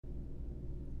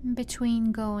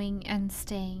Between going and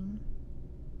staying.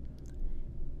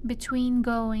 Between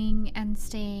going and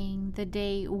staying, the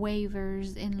day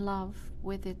wavers in love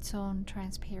with its own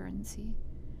transparency.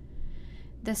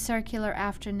 The circular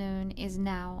afternoon is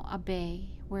now a bay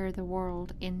where the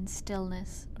world in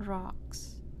stillness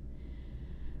rocks.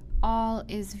 All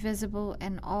is visible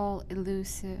and all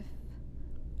elusive.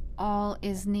 All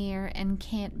is near and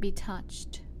can't be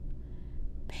touched.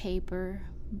 Paper,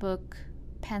 book,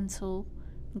 pencil,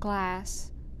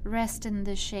 glass rest in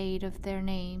the shade of their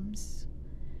names.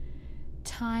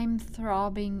 Time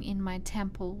throbbing in my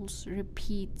temples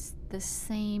repeats the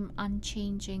same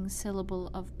unchanging syllable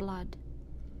of blood.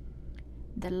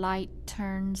 The light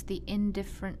turns the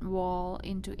indifferent wall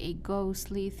into a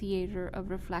ghostly theater of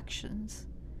reflections.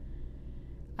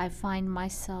 I find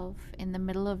myself in the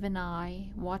middle of an eye,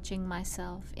 watching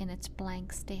myself in its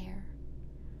blank stare.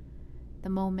 The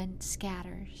moment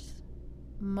scatters.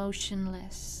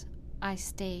 Motionless, I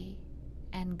stay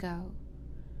and go.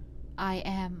 I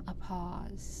am a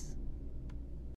pause.